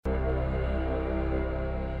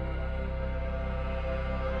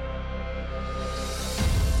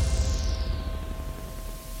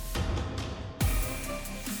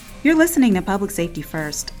You're listening to Public Safety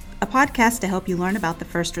First, a podcast to help you learn about the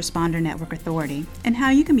First Responder Network Authority and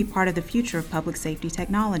how you can be part of the future of public safety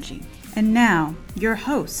technology. And now, your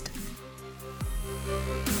host.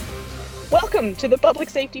 Welcome to the Public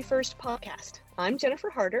Safety First podcast. I'm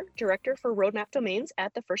Jennifer Harder, Director for Roadmap Domains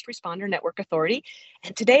at the First Responder Network Authority.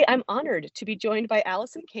 And today I'm honored to be joined by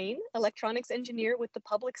Allison Kane, Electronics Engineer with the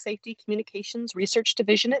Public Safety Communications Research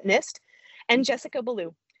Division at NIST, and Jessica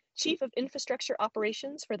Ballou, Chief of Infrastructure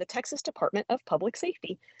Operations for the Texas Department of Public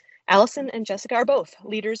Safety. Allison and Jessica are both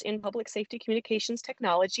leaders in public safety communications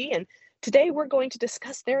technology, and today we're going to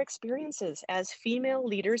discuss their experiences as female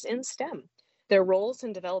leaders in STEM, their roles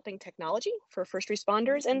in developing technology for first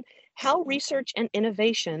responders, and how research and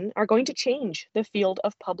innovation are going to change the field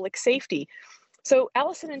of public safety. So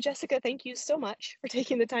Allison and Jessica, thank you so much for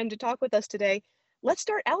taking the time to talk with us today. Let's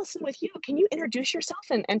start, Allison, with you. Can you introduce yourself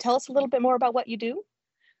and tell us a little bit more about what you do?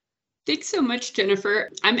 Thanks so much, Jennifer.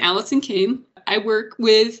 I'm Allison Kane. I work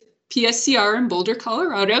with PSCR in Boulder,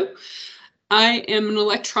 Colorado. I am an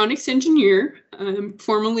electronics engineer. I'm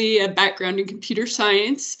formerly a background in computer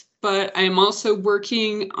science, but I am also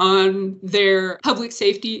working on their public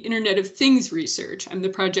safety Internet of Things research. I'm the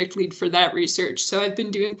project lead for that research. So I've been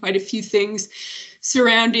doing quite a few things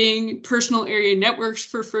surrounding personal area networks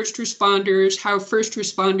for first responders, how first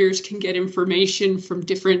responders can get information from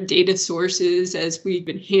different data sources as we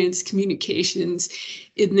enhance communications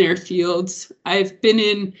in their fields. I've been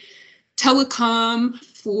in telecom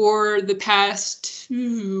for the past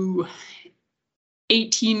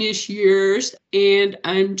 18-ish years, and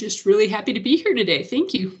I'm just really happy to be here today.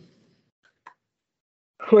 Thank you.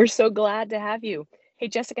 We're so glad to have you. Hey,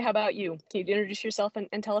 Jessica, how about you? Can you introduce yourself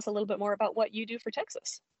and tell us a little bit more about what you do for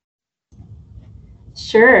Texas?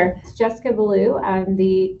 Sure. Jessica Ballou. I'm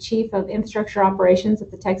the Chief of Infrastructure Operations at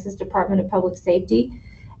the Texas Department of Public Safety,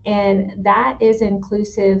 and that is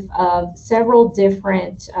inclusive of several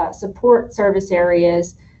different support service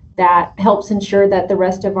areas that helps ensure that the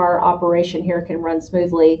rest of our operation here can run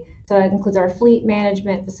smoothly. So it includes our fleet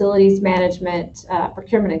management, facilities management,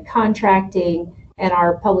 procurement and contracting, and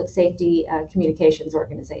our public safety communications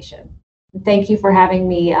organization. Thank you for having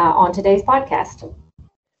me on today's podcast.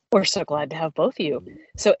 We're so glad to have both of you.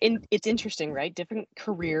 So it's interesting, right? Different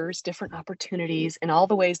careers, different opportunities, and all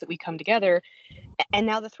the ways that we come together. And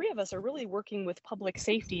now the three of us are really working with public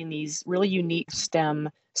safety in these really unique STEM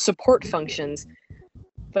support functions.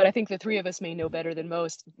 But I think the three of us may know better than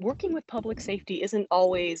most, working with public safety isn't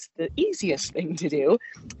always the easiest thing to do.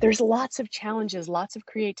 There's lots of challenges, lots of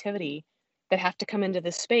creativity that have to come into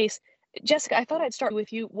this space. Jessica, I thought I'd start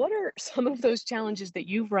with you. What are some of those challenges that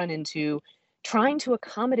you've run into trying to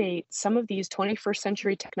accommodate some of these 21st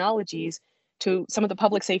century technologies to some of the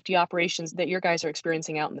public safety operations that your guys are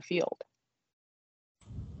experiencing out in the field?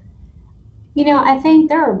 You know, I think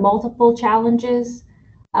there are multiple challenges,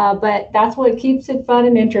 but that's what keeps it fun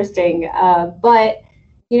and interesting. But,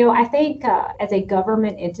 you know, I think as a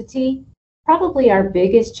government entity, probably our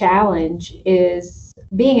biggest challenge is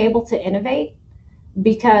being able to innovate,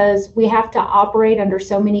 because we have to operate under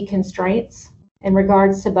so many constraints in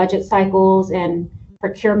regards to budget cycles and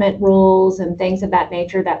procurement rules and things of that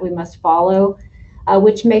nature that we must follow,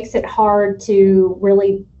 which makes it hard to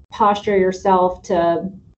really posture yourself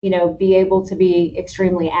to, you know, be able to be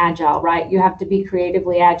extremely agile, right? You have to be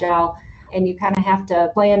creatively agile, and you kind of have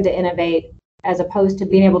to plan to innovate as opposed to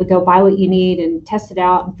being able to go buy what you need and test it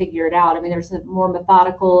out and figure it out. I mean, there's a more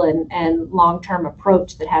methodical and long-term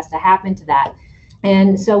approach that has to happen to that.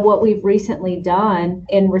 And so what we've recently done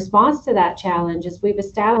in response to that challenge is we've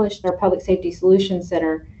established our Public Safety Solutions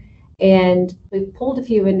Center, and we've pulled a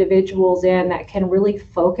few individuals in that can really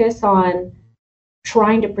focus on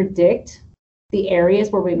trying to predict the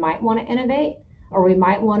areas where we might want to innovate or we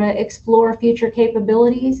might want to explore future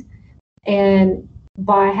capabilities. And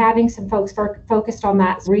by having some folks focused on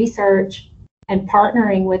that research and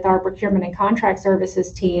partnering with our procurement and contract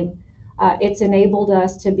services team, it's enabled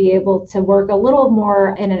us to be able to work a little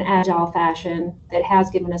more in an agile fashion that has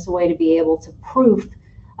given us a way to be able to proof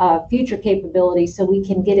future capabilities so we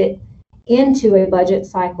can get it into a budget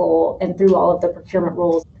cycle and through all of the procurement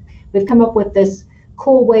rules. We've come up with this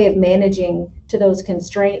cool way of managing to those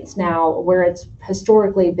constraints now, where it's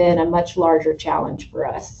historically been a much larger challenge for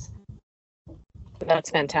us.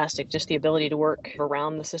 That's fantastic. Just the ability to work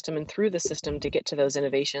around the system and through the system to get to those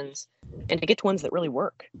innovations and to get to ones that really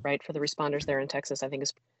work, right, for the responders there in Texas, I think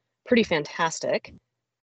is pretty fantastic.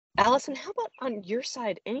 Allison, how about on your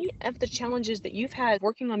side, any of the challenges that you've had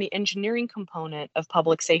working on the engineering component of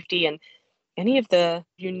public safety and any of the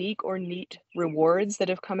unique or neat rewards that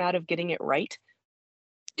have come out of getting it right?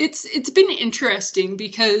 It's been interesting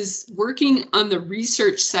because working on the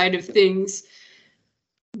research side of things,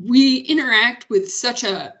 we interact with such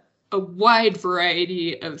a wide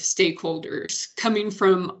variety of stakeholders coming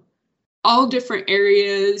from all different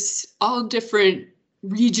areas, all different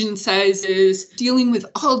region sizes, dealing with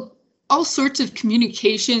all sorts of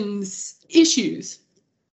communications issues.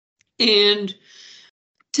 And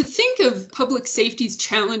to think of public safety's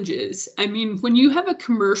challenges, I mean, when you have a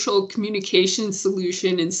commercial communication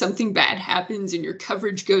solution and something bad happens and your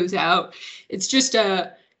coverage goes out, it's just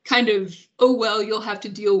a kind of, oh, well, you'll have to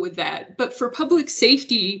deal with that. But for public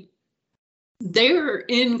safety, they're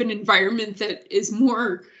in an environment that is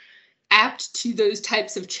more apt to those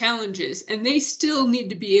types of challenges, and they still need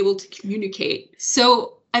to be able to communicate.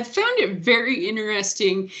 So I found it very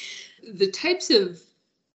interesting, the types of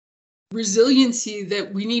resiliency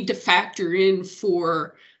that we need to factor in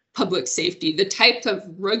for public safety, the type of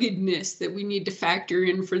ruggedness that we need to factor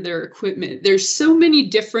in for their equipment. There's so many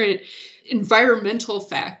different environmental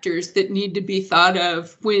factors that need to be thought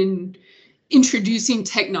of when introducing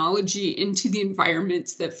technology into the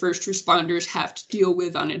environments that first responders have to deal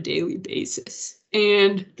with on a daily basis.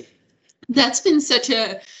 And that's been such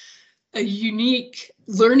a unique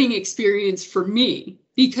learning experience for me,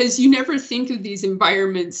 because you never think of these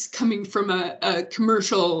environments coming from a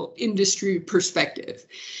commercial industry perspective.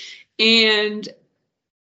 And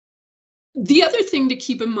the other thing to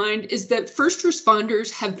keep in mind is that first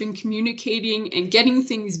responders have been communicating and getting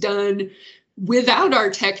things done without our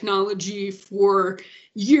technology for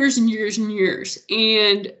years and years and years.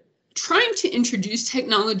 And trying to introduce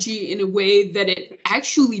technology in a way that it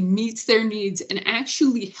actually meets their needs and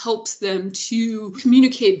actually helps them to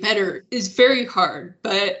communicate better is very hard.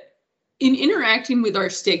 But in interacting with our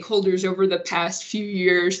stakeholders over the past few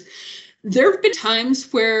years, there have been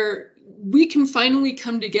times where we can finally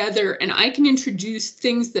come together and I can introduce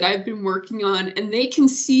things that I've been working on and they can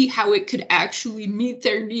see how it could actually meet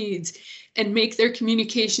their needs and make their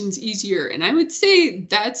communications easier. And I would say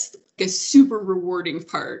that's a super rewarding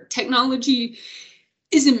part. Technology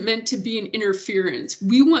isn't meant to be an interference.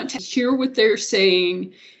 We want to hear what they're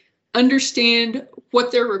saying, understand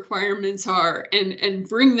what their requirements are, and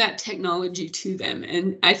bring that technology to them.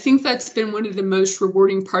 And I think that's been one of the most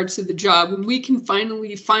rewarding parts of the job, when we can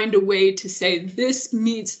finally find a way to say, this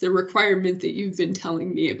meets the requirement that you've been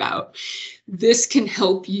telling me about. This can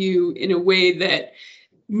help you in a way that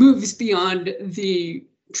moves beyond the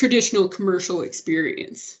traditional commercial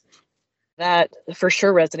experience. That for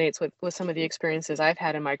sure resonates with some of the experiences I've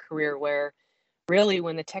had in my career, where really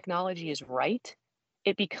when the technology is right,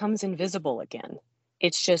 it becomes invisible again.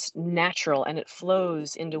 It's just natural and it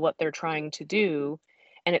flows into what they're trying to do,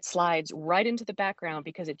 and it slides right into the background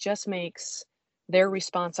because it just makes their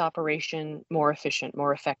response operation more efficient,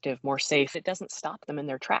 more effective, more safe. It doesn't stop them in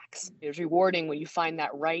their tracks. It's rewarding when you find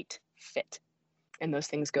that right fit and those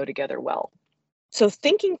things go together well. So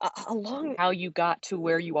thinking along how you got to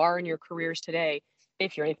where you are in your careers today,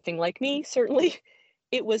 if you're anything like me, certainly,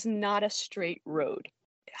 it was not a straight road.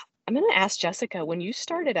 I'm going to ask Jessica, when you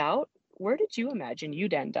started out, where did you imagine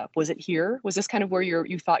you'd end up? Was it here? Was this kind of where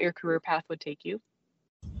you thought your career path would take you?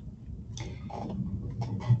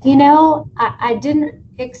 You know, I didn't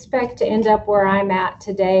expect to end up where I'm at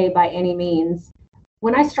today by any means.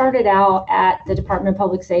 When I started out at the Department of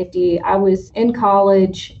Public Safety, I was in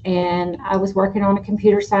college and I was working on a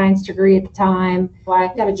computer science degree at the time.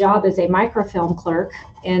 I got a job as a microfilm clerk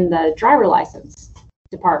in the driver license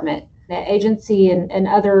department. The agency and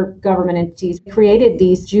other government entities created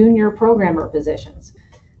these junior programmer positions.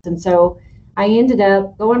 And so I ended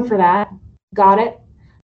up going for that, got it,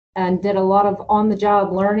 and did a lot of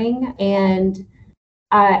on-the-job learning. And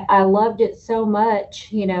I loved it so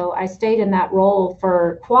much. You know, I stayed in that role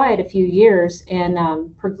for quite a few years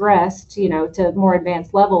and progressed, you know, to more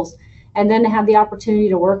advanced levels. And then to have the opportunity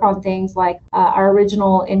to work on things like our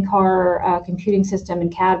original in-car computing system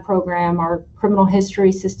and CAD program, our criminal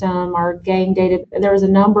history system, our gang data. There was a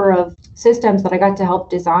number of systems that I got to help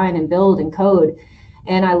design and build and code.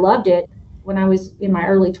 And I loved it. When I was in my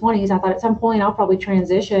early 20s, I thought at some point I'll probably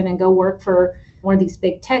transition and go work for one of these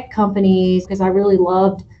big tech companies, because I really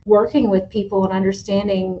loved working with people and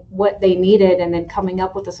understanding what they needed and then coming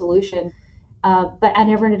up with a solution. But I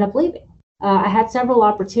never ended up leaving. I had several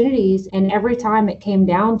opportunities, and every time it came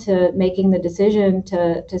down to making the decision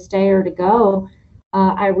to stay or to go,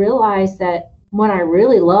 I realized that what I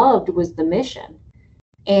really loved was the mission.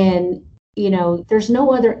 And, you know, there's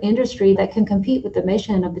no other industry that can compete with the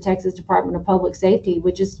mission of the Texas Department of Public Safety,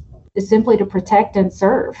 which is simply to protect and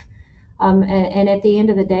serve. And at the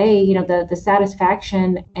end of the day, you know, the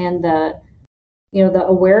satisfaction and the the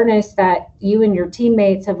awareness that you and your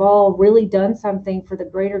teammates have all really done something for the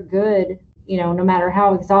greater good, no matter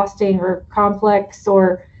how exhausting or complex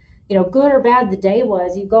or, good or bad the day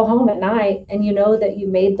was, you go home at night and you know that you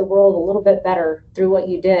made the world a little bit better through what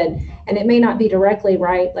you did. And it may not be directly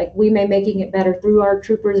right. Like we may making it better through our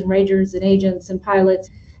troopers and rangers and agents and pilots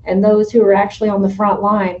and those who are actually on the front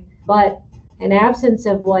line. But in absence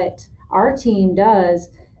of what our team does,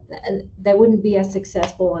 they wouldn't be as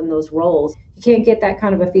successful in those roles. You can't get that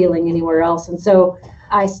kind of a feeling anywhere else. And so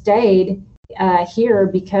I stayed here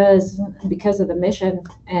because of the mission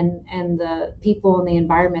and the people and the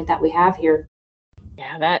environment that we have here.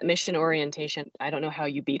 Yeah, that mission orientation, I don't know how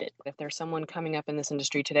you beat it. If there's someone coming up in this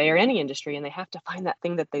industry today or any industry and they have to find that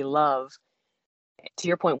thing that they love, to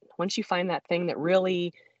your point, once you find that thing that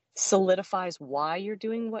really solidifies why you're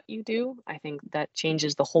doing what you do, I think that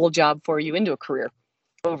changes the whole job for you into a career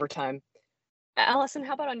over time. Allison,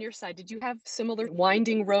 how about on your side? Did you have similar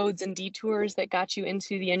winding roads and detours that got you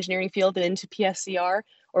into the engineering field and into PSCR,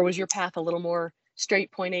 or was your path a little more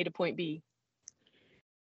straight point A to point B?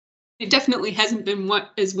 It definitely hasn't been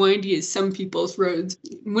as windy as some people's roads.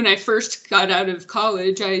 When I first got out of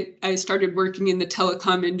college, I started working in the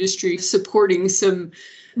telecom industry, supporting some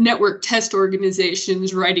network test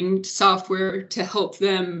organizations, writing software to help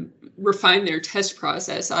them refine their test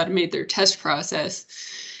process, automate their test process.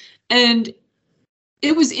 And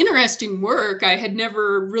it was interesting work. I had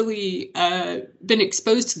never really been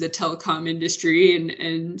exposed to the telecom industry,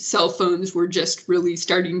 and cell phones were just really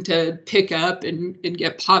starting to pick up and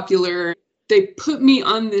get popular. They put me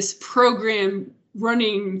on this program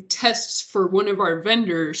running tests for one of our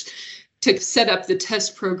vendors to set up the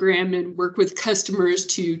test program and work with customers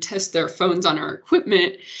to test their phones on our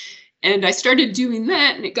equipment. And I started doing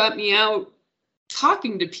that, and it got me out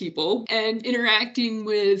talking to people and interacting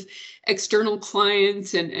with external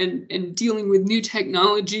clients and dealing with new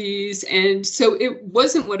technologies. And so it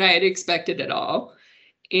wasn't what I had expected at all.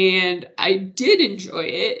 And I did enjoy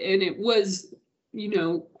it. And it was,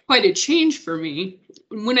 quite a change for me.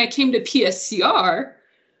 When I came to PSCR,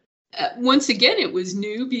 once again, it was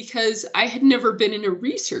new because I had never been in a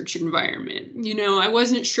research environment. I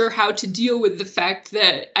wasn't sure how to deal with the fact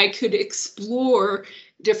that I could explore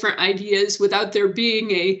different ideas without there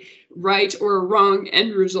being a right or a wrong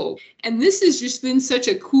end result. And this has just been such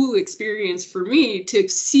a cool experience for me to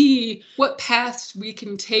see what paths we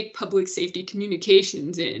can take public safety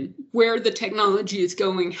communications in, where the technology is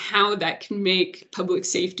going, how that can make public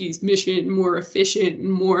safety's mission more efficient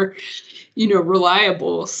and more,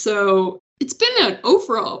 reliable. So it's been an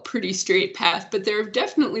overall pretty straight path, but there have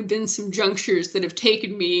definitely been some junctures that have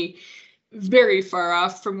taken me very far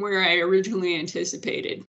off from where I originally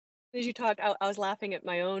anticipated. As you talked, I was laughing at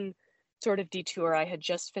my own sort of detour. I had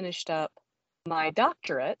just finished up my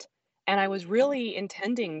doctorate, and I was really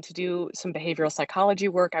intending to do some behavioral psychology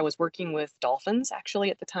work. I was working with dolphins,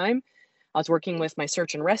 actually, at the time. I was working with my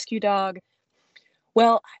search and rescue dog.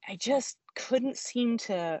 Well, I just couldn't seem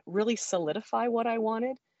to really solidify what I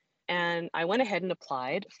wanted. And I went ahead and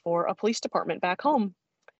applied for a police department back home,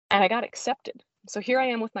 and I got accepted. So here I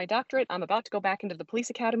am with my doctorate. I'm about to go back into the police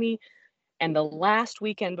academy. And the last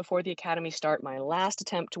weekend before the academy start, my last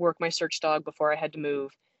attempt to work my search dog before I had to move.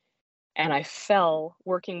 And I fell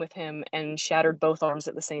working with him and shattered both arms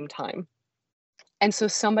at the same time. And so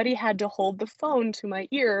somebody had to hold the phone to my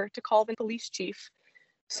ear to call the police chief.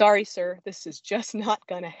 Sorry, sir, this is just not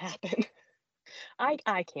going to happen.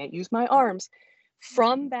 I can't use my arms.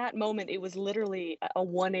 From that moment, it was literally a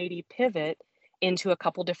 180 pivot into a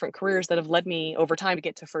couple different careers that have led me over time to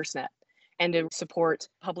get to FirstNet and to support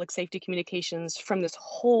public safety communications from this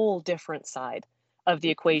whole different side of the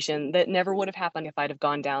equation that never would have happened if I'd have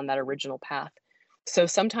gone down that original path. So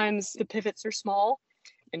sometimes the pivots are small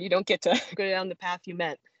and you don't get to go down the path you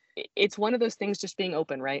meant. It's one of those things, just being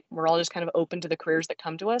open, right? We're all just kind of open to the careers that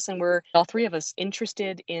come to us, and we're all three of us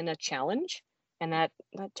interested in a challenge, and that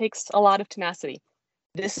takes a lot of tenacity.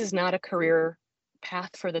 This is not a career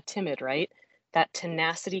path for the timid, right? That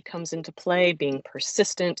tenacity comes into play, being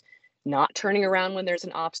persistent, not turning around when there's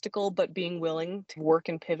an obstacle, but being willing to work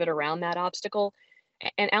and pivot around that obstacle.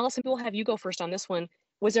 And Allison, we'll have you go first on this one.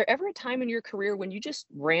 Was there ever a time in your career when you just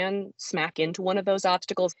ran smack into one of those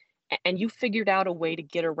obstacles and you figured out a way to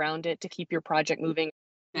get around it to keep your project moving?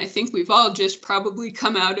 I think we've all just probably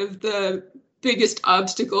come out of the biggest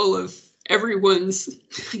obstacle of everyone's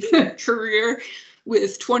career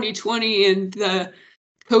with 2020 and the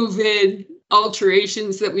COVID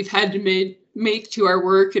alterations that we've had to make to our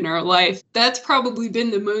work and our life. That's probably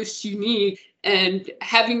been the most unique, and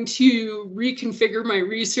having to reconfigure my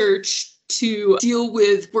research to deal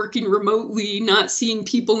with working remotely, not seeing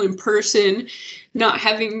people in person, not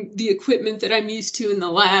having the equipment that I'm used to in the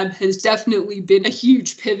lab has definitely been a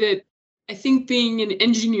huge pivot. I think being in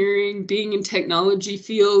engineering, being in technology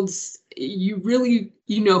fields, you really,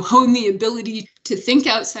 hone the ability to think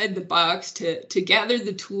outside the box, to gather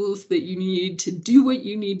the tools that you need to do what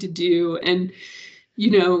you need to do. And,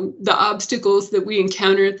 the obstacles that we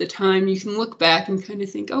encounter at the time, you can look back and kind of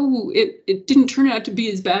think, oh, it didn't turn out to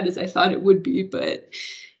be as bad as I thought it would be, but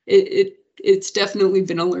it's definitely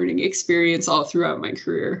been a learning experience all throughout my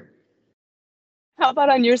career. How about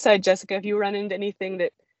on your side, Jessica? Have you run into anything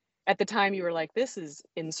that at the time you were like, this is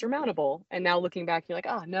insurmountable, and now looking back, you're like,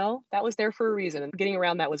 oh, no, that was there for a reason, and getting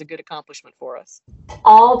around that was a good accomplishment for us?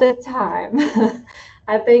 All the time.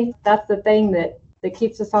 I think that's the thing that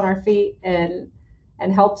keeps us on our feet and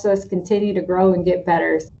helps us continue to grow and get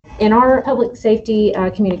better. In our public safety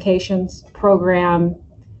communications program,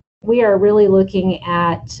 we are really looking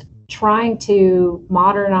at trying to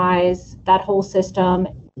modernize that whole system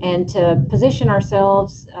and to position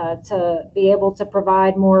ourselves to be able to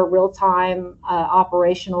provide more real-time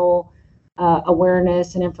operational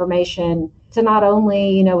awareness and information to not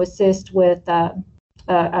only, assist with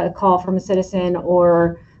a call from a citizen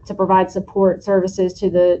or to provide support services to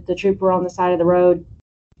the trooper on the side of the road,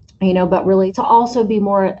 but really to also be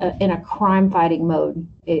more in a crime fighting mode,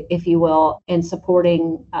 if you will, in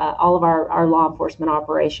supporting all of our law enforcement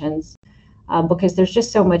operations. Because there's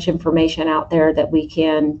just so much information out there that we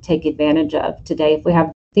can take advantage of today if we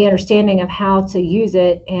have the understanding of how to use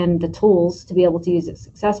it and the tools to be able to use it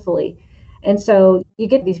successfully. And so you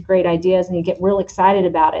get these great ideas and you get real excited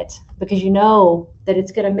about it because you know that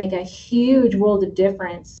it's going to make a huge world of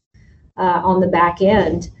difference on the back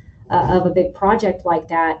end of a big project like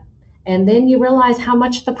that. And then you realize how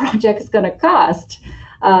much the project is going to cost.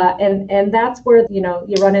 And that's where,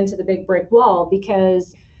 you run into the big brick wall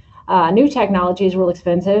because new technology is real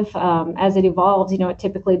expensive. As it evolves, it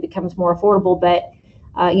typically becomes more affordable. But,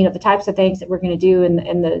 the types of things that we're going to do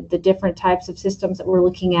and the different types of systems that we're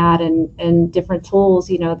looking at and different tools,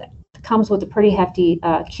 that comes with a pretty hefty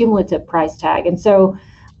cumulative price tag. And so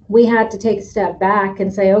we had to take a step back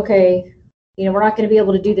and say, okay, we're not going to be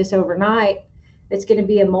able to do this overnight. It's going to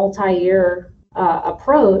be a multi-year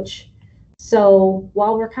approach. So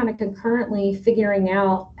while we're kind of concurrently figuring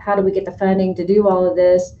out how do we get the funding to do all of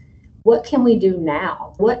this, what can we do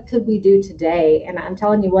now? What could we do today? And I'm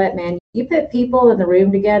telling you what, man, you put people in the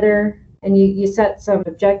room together and you set some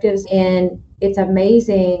objectives, and it's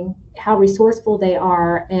amazing how resourceful they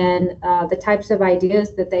are and the types of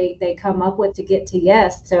ideas that they come up with to get to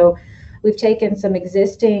yes. So we've taken some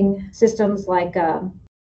existing systems like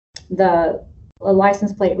the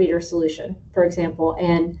license plate reader solution, for example,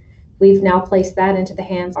 and we've now placed that into the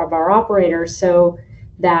hands of our operators so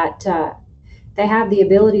that they have the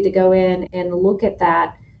ability to go in and look at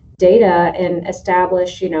that data and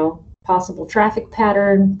establish, possible traffic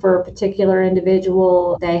pattern for a particular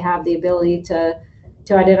individual. They have the ability to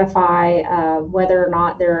identify whether or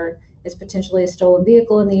not there is potentially a stolen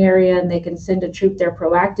vehicle in the area, and they can send a troop there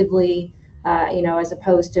proactively, as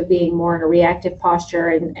opposed to being more in a reactive posture.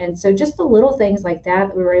 And so just the little things like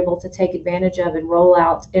that we were able to take advantage of and roll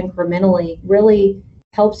out incrementally really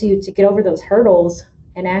helps you to get over those hurdles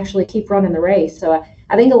and actually keep running the race. So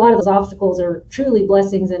I think a lot of those obstacles are truly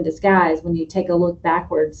blessings in disguise when you take a look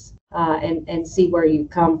backwards and see where you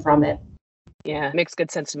come from it. Yeah, it makes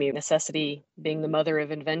good sense to me. Necessity being the mother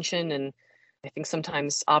of invention, and I think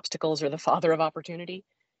sometimes obstacles are the father of opportunity.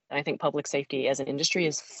 And I think public safety as an industry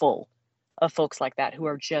is full of folks like that who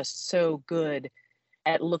are just so good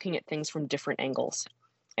at looking at things from different angles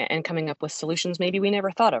and coming up with solutions maybe we never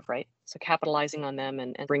thought of, right? So capitalizing on them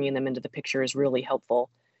and bringing them into the picture is really helpful.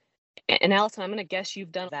 And Allison, I'm going to guess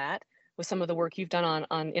you've done that with some of the work you've done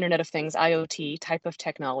on Internet of Things, IoT type of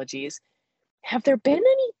technologies. Have there been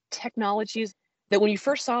any technologies that when you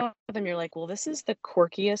first saw them, you're like, well, this is the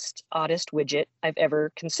quirkiest, oddest widget I've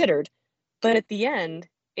ever considered, but at the end,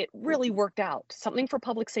 it really worked out. Something for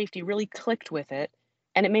public safety really clicked with it,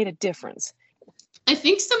 and it made a difference. I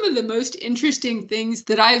think some of the most interesting things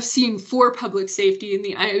that I've seen for public safety in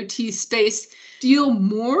the IoT space deal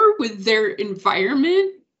more with their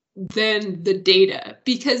environment than the data,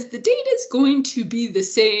 because the data is going to be the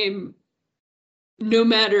same no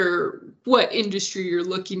matter what industry you're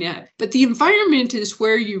looking at. But the environment is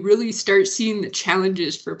where you really start seeing the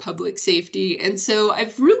challenges for public safety. And so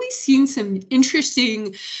I've really seen some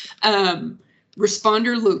interesting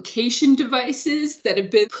responder location devices that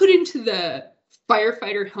have been put into the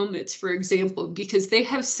firefighter helmets, for example, because they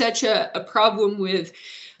have such a problem with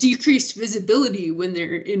decreased visibility when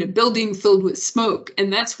they're in a building filled with smoke.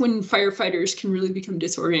 And that's when firefighters can really become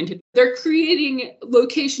disoriented. They're creating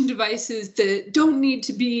location devices that don't need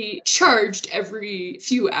to be charged every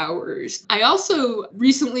few hours. I also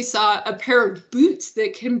recently saw a pair of boots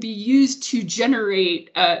that can be used to generate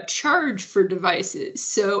a charge for devices.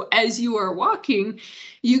 So as you are walking,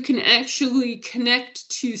 you can actually connect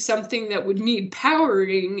to something that would need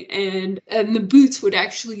powering, and the boots would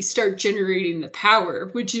actually start generating the power,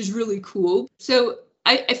 which is really cool. So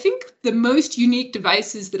I think the most unique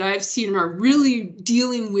devices that I've seen are really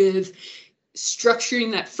dealing with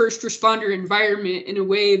structuring that first responder environment in a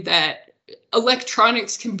way that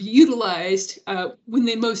electronics can be utilized when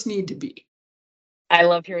they most need to be. I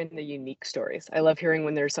love hearing the unique stories. I love hearing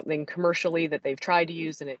when there's something commercially that they've tried to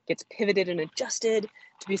use and it gets pivoted and adjusted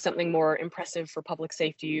to be something more impressive for public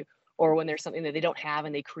safety, or when there's something that they don't have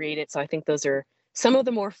and they create it. So I think those are some of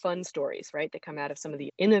the more fun stories, right, that come out of some of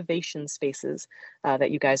the innovation spaces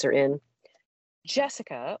that you guys are in.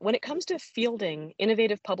 Jessica, when it comes to fielding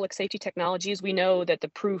innovative public safety technologies, we know that the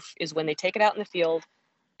proof is when they take it out in the field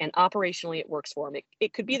and operationally it works for them.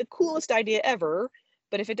 It could be the coolest idea ever,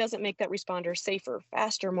 but if it doesn't make that responder safer,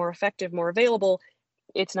 faster, more effective, more available,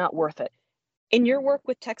 it's not worth it. In your work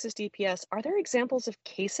with Texas DPS, are there examples of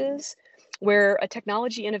cases where a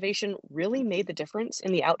technology innovation really made the difference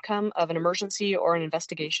in the outcome of an emergency or an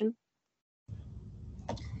investigation?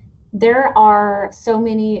 There are so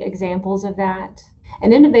many examples of that.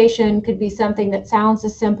 An innovation could be something that sounds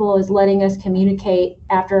as simple as letting us communicate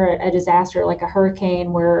after a disaster like a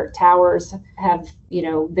hurricane where towers have,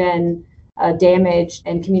 been damaged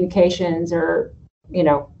and communications are,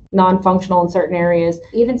 non-functional in certain areas.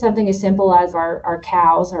 Even something as simple as our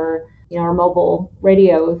cows or our mobile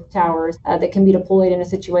radio towers that can be deployed in a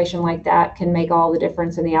situation like that can make all the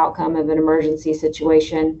difference in the outcome of an emergency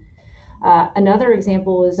situation. Another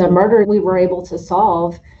example is a murder we were able to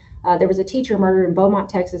solve. There was a teacher murdered in Beaumont,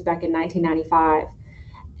 Texas back in 1995.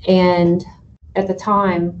 And at the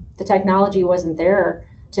time, the technology wasn't there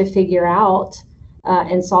to figure out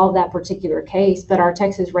and solve that particular case. But our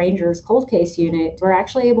Texas Rangers cold case unit were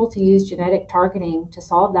actually able to use genetic targeting to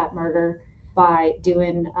solve that murder by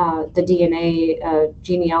doing the DNA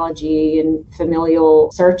genealogy and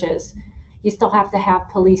familial searches. You still have to have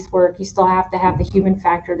police work. You still have to have the human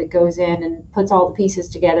factor that goes in and puts all the pieces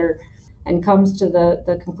together and comes to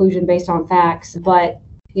the conclusion based on facts. But,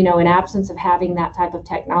 in absence of having that type of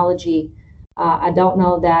technology, I don't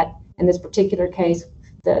know that in this particular case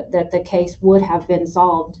that the case would have been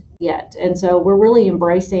solved yet. And so we're really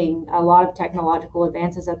embracing a lot of technological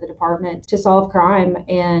advances at the department to solve crime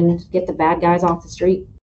and get the bad guys off the street.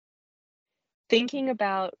 Thinking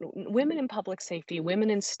about women in public safety,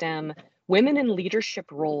 women in STEM, women in leadership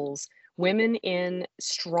roles, women in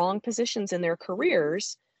strong positions in their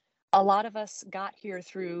careers, a lot of us got here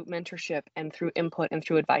through mentorship and through input and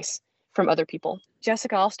through advice from other people.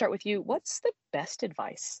 Jessica, I'll start with you. What's the best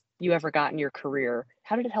advice you ever got in your career?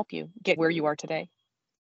 How did it help you get where you are today?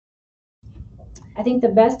 I think the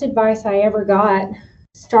best advice I ever got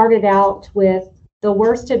started out with the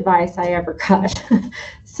worst advice I ever got.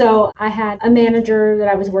 So I had a manager that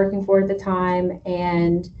I was working for at the time,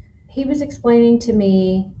 and he was explaining to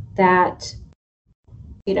me that,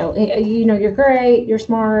 you're great, you're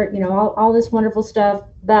smart, all this wonderful stuff,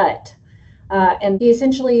 but, and he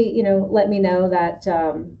essentially, let me know that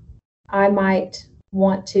I might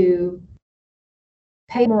want to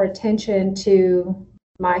pay more attention to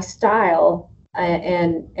my style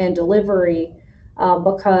and delivery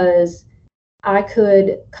because I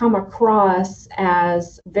could come across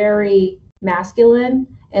as very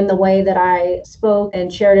masculine in the way that I spoke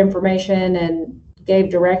and shared information and gave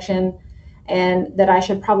direction, and that I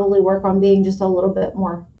should probably work on being just a little bit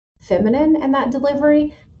more feminine in that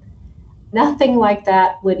delivery. Nothing like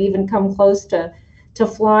that would even come close to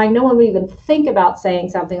flying. No one would even think about saying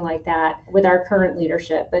something like that with our current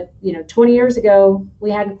leadership. But 20 years ago, we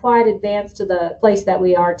hadn't quite advanced to the place that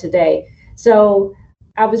we are today. So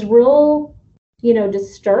I was real,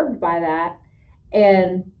 disturbed by that.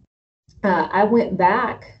 And I went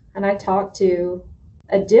back and I talked to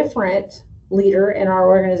a different leader in our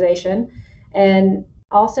organization, and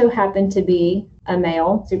also happened to be a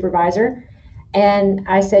male supervisor. And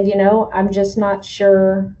I said, I'm just not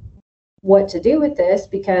sure what to do with this,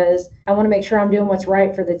 because I want to make sure I'm doing what's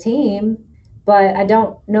right for the team, but I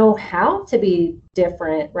don't know how to be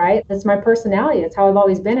different, right? That's my personality. That's how I've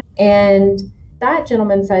always been. And that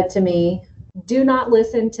gentleman said to me, do not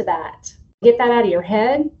listen to that. Get that out of your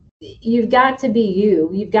head. You've got to be you.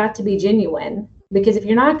 You've got to be genuine, because if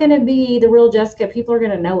you're not going to be the real Jessica, people are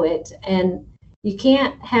going to know it. And you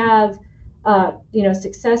can't have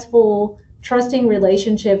successful, trusting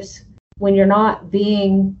relationships when you're not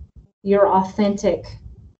being your authentic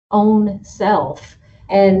own self.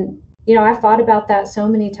 And, I've thought about that so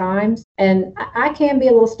many times, and I can be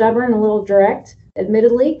a little stubborn, a little direct,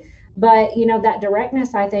 admittedly. But, that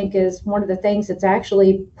directness, I think, is one of the things that's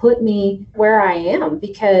actually put me where I am,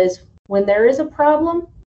 because when there is a problem,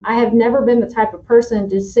 I have never been the type of person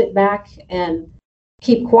to sit back and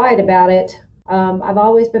keep quiet about it. I've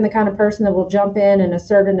always been the kind of person that will jump in and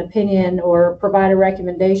assert an opinion or provide a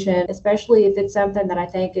recommendation, especially if it's something that I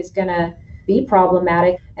think is going to be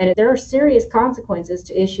problematic. And there are serious consequences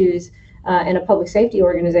to issues in a public safety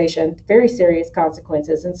organization, very serious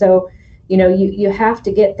consequences. And so, you have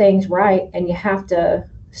to get things right, and you have to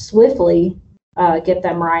swiftly get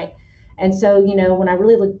them right. And so, when I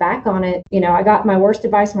really look back on it, I got my worst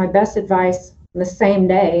advice, my best advice on the same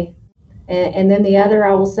day. And then the other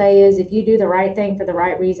I will say is, if you do the right thing for the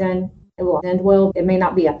right reason, it will end well. It may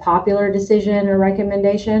not be a popular decision or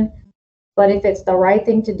recommendation, but if it's the right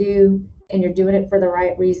thing to do and you're doing it for the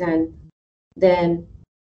right reason, then,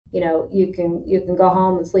 you can go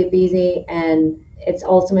home and sleep easy, and it's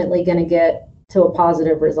ultimately going to get to a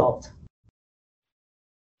positive result.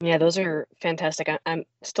 Yeah, those are fantastic. I'm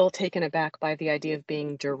still taken aback by the idea of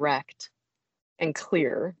being direct and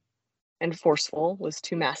clear, and forceful was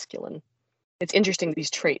too masculine. It's interesting,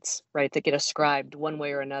 these traits, right, that get ascribed one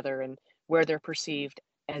way or another, and where they're perceived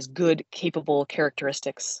as good, capable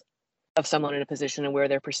characteristics of someone in a position, and where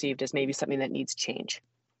they're perceived as maybe something that needs change.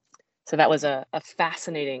 So that was a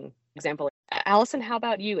fascinating example. Allison, how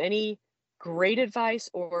about you? Any great advice,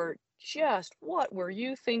 or just what were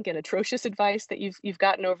you thinking, atrocious advice that you've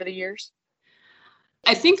gotten over the years?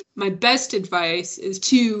 I think my best advice is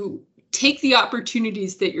to take the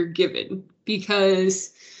opportunities that you're given,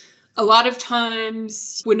 because a lot of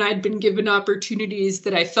times when I'd been given opportunities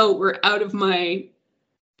that I felt were out of my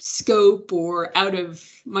scope or out of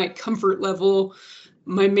my comfort level,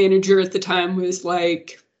 my manager at the time was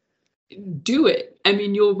like, do it. I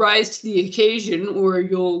mean, you'll rise to the occasion, or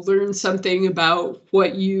you'll learn something about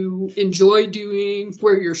what you enjoy doing,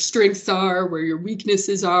 where your strengths are, where your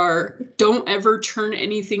weaknesses are. Don't ever turn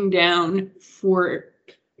anything down for,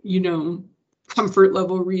 comfort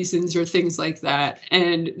level reasons or things like that.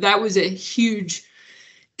 And that was a huge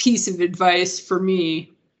piece of advice for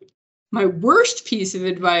me. My worst piece of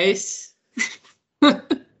advice, I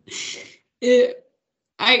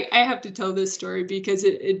have to tell this story because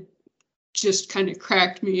it just kind of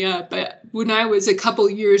cracked me up. But when I was a couple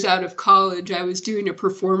years out of college, I was doing a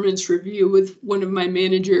performance review with one of my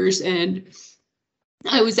managers, and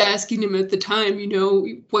I was asking him at the time,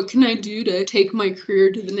 what can I do to take my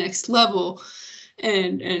career to the next level?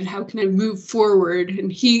 And how can I move forward?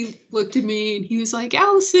 And he looked at me and he was like,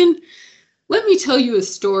 Allison, let me tell you a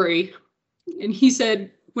story. And he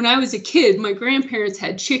said, when I was a kid, my grandparents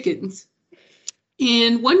had chickens.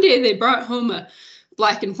 And one day they brought home a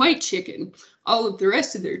black and white chicken. All of the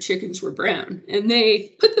rest of their chickens were brown. And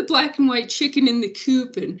they put the black and white chicken in the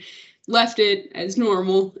coop and left it as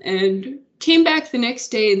normal, and came back the next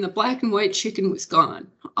day and the black and white chicken was gone.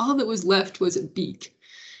 All that was left was a beak.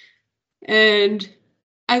 And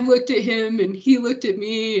I looked at him and he looked at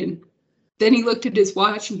me, and then he looked at his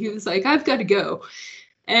watch and he was like, I've got to go.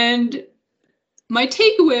 And my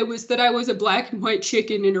takeaway was that I was a black and white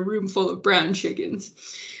chicken in a room full of brown chickens.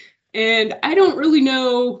 And I don't really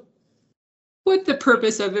know what the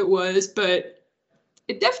purpose of it was, but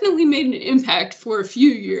it definitely made an impact for a few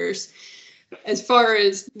years, as far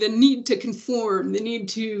as the need to conform, the need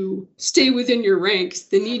to stay within your ranks,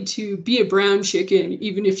 the need to be a brown chicken,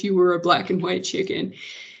 even if you were a black and white chicken.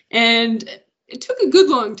 And it took a good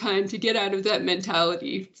long time to get out of that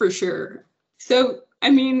mentality, for sure. So, I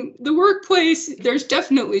mean, the workplace, there's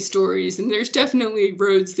definitely stories and there's definitely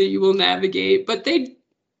roads that you will navigate, but they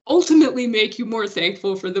ultimately make you more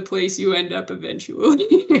thankful for the place you end up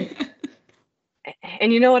eventually.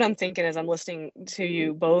 And you know what I'm thinking as I'm listening to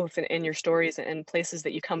you both and your stories and places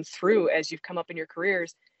that you come through as you've come up in your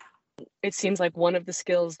careers, it seems like one of the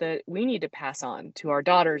skills that we need to pass on to our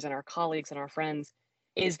daughters and our colleagues and our friends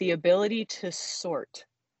is the ability to sort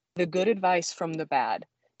the good advice from the bad,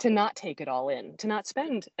 to not take it all in, to not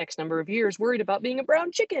spend X number of years worried about being a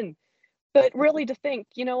brown chicken, but really to think,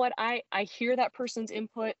 you know what, I hear that person's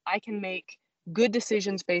input, I can make good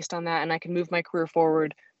decisions based on that, and I can move my career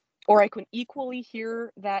forward. Or I can equally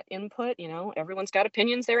hear that input, everyone's got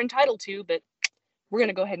opinions they're entitled to, but we're going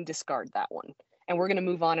to go ahead and discard that one. And we're going to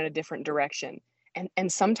move on in a different direction.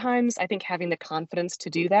 And sometimes I think having the confidence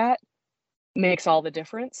to do that makes all the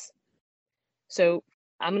difference. So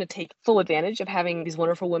I'm going to take full advantage of having these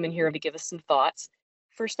wonderful women here to give us some thoughts.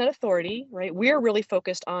 FirstNet Authority, right, we're really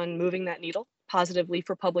focused on moving that needle positively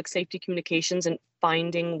for public safety communications and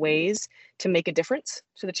finding ways to make a difference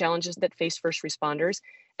to the challenges that face first responders.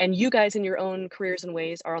 And you guys in your own careers and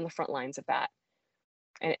ways are on the front lines of that.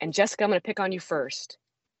 And Jessica, I'm going to pick on you first.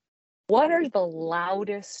 What are the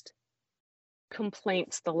loudest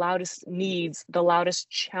complaints, the loudest needs, the loudest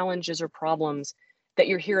challenges or problems that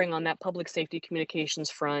you're hearing on that public safety communications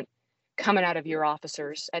front coming out of your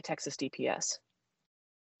officers at Texas DPS?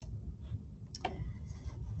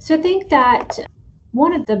 So I think that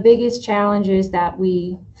one of the biggest challenges that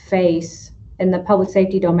we face in the public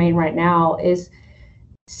safety domain right now is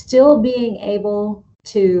still being able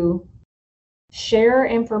to share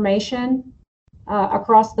information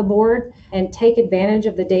across the board and take advantage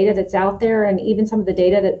of the data that's out there, and even some of the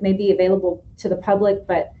data that may be available to the public,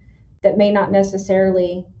 but that may not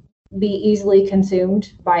necessarily be easily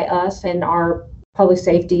consumed by us and our public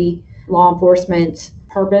safety law enforcement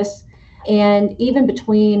purpose. And even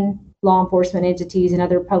between law enforcement entities and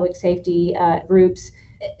other public safety groups,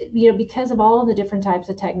 because of all the different types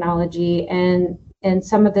of technology and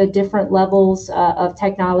some of the different levels of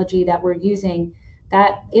technology that we're using,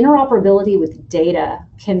 that interoperability with data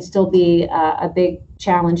can still be a big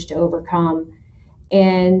challenge to overcome.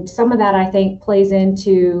 And some of that, I think, plays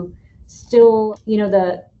into still,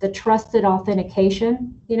 the trusted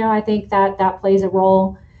authentication. I think that plays a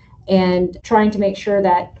role, and trying to make sure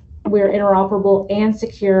that we're interoperable and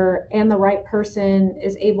secure, and the right person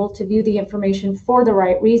is able to view the information for the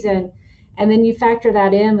right reason. And then you factor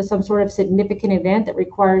that in with some sort of significant event that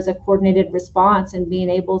requires a coordinated response, and being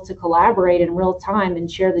able to collaborate in real time and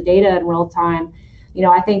share the data in real time.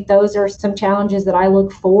 I think those are some challenges that I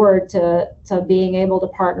look forward to being able to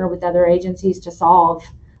partner with other agencies to solve,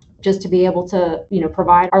 just to be able to,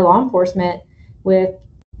 provide our law enforcement with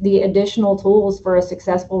the additional tools for a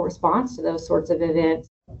successful response to those sorts of events.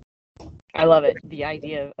 I love it. The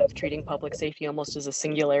idea of treating public safety almost as a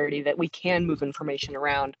singularity that we can move information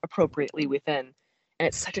around appropriately within. And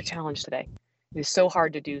it's such a challenge today. It is so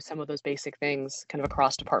hard to do some of those basic things kind of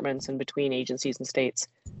across departments and between agencies and states.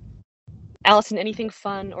 Allison, anything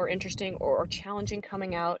fun or interesting or challenging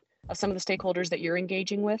coming out of some of the stakeholders that you're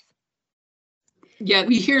engaging with? Yeah,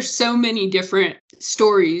 we hear so many different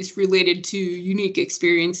stories related to unique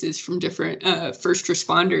experiences from different first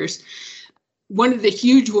responders. One of the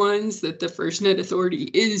huge ones that the FirstNet Authority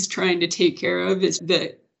is trying to take care of is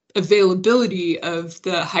the availability of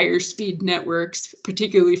the higher speed networks,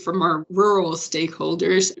 particularly from our rural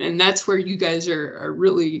stakeholders. And that's where you guys are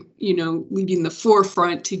really, leading the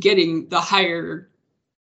forefront to getting the higher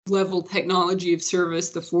level technology of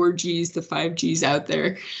service, the 4Gs, the 5Gs out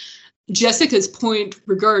there. Jessica's point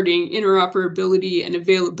regarding interoperability and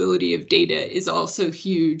availability of data is also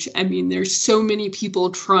huge. I mean, there's so many people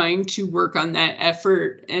trying to work on that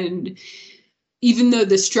effort. And even though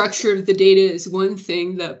the structure of the data is one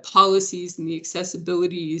thing, the policies and the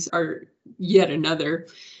accessibilities are yet another.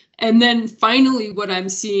 And then finally, what I'm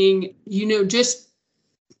seeing, just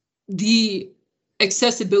the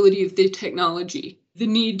accessibility of the technology, the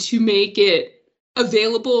need to make it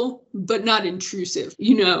available, but not intrusive.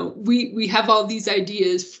 We have all these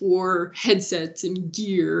ideas for headsets and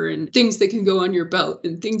gear and things that can go on your belt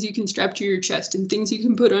and things you can strap to your chest and things you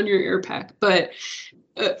can put on your air pack. But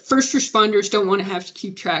first responders don't want to have to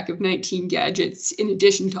keep track of 19 gadgets in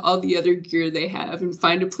addition to all the other gear they have and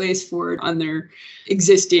find a place for it on their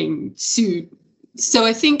existing suit. So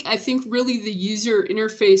I think really the user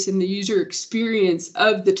interface and the user experience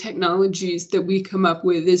of the technologies that we come up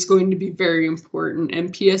with is going to be very important.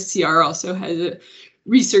 And PSCR also has a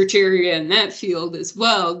research area in that field as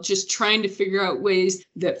well, just trying to figure out ways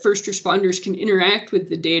that first responders can interact with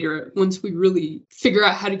the data once we really figure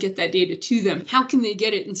out how to get that data to them. How can they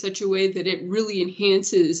get it in such a way that it really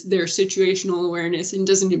enhances their situational awareness and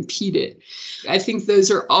doesn't impede it? I think those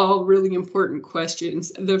are all really important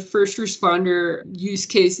questions. The first responder use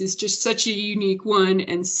case is just such a unique one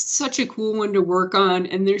and such a cool one to work on.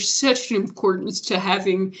 And there's such an importance to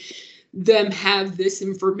having them have this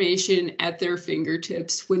information at their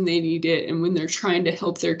fingertips when they need it and when they're trying to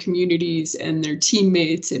help their communities and their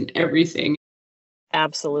teammates and everything.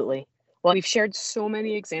 Absolutely. Well, we've shared so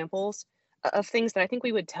many examples of things that I think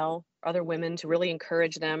we would tell other women to really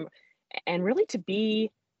encourage them and really to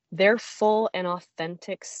be their full and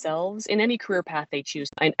authentic selves in any career path they choose.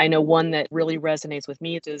 I know one that really resonates with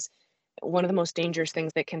me is one of the most dangerous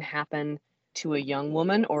things that can happen to a young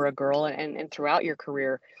woman or a girl and throughout your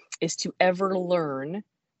career is to ever learn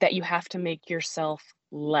that you have to make yourself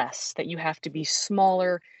less, that you have to be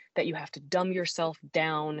smaller, that you have to dumb yourself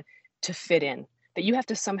down to fit in, that you have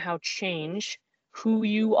to somehow change who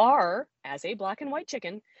you are as a black and white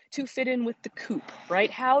chicken to fit in with the coop,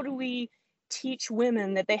 right? How do we teach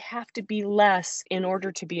women that they have to be less in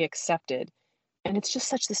order to be accepted? And it's just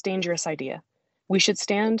such this dangerous idea. We should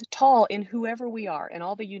stand tall in whoever we are and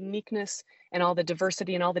all the uniqueness and all the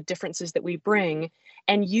diversity and all the differences that we bring,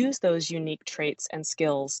 and use those unique traits and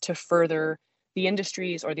skills to further the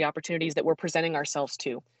industries or the opportunities that we're presenting ourselves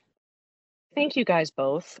to. Thank you guys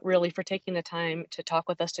both really for taking the time to talk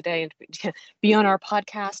with us today and be on our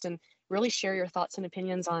podcast and really share your thoughts and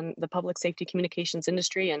opinions on the public safety communications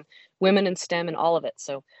industry and women in STEM and all of it.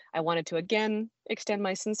 So I wanted to again extend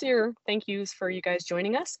my sincere thank yous for you guys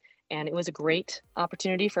joining us. And it was a great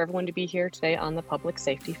opportunity for everyone to be here today on the Public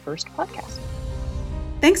Safety First podcast.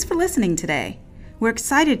 Thanks for listening today. We're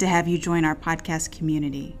excited to have you join our podcast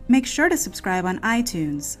community. Make sure to subscribe on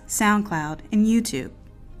iTunes, SoundCloud, and YouTube.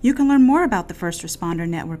 You can learn more about the First Responder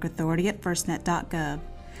Network Authority at firstnet.gov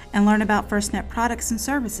and learn about FirstNet products and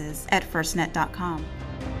services at firstnet.com.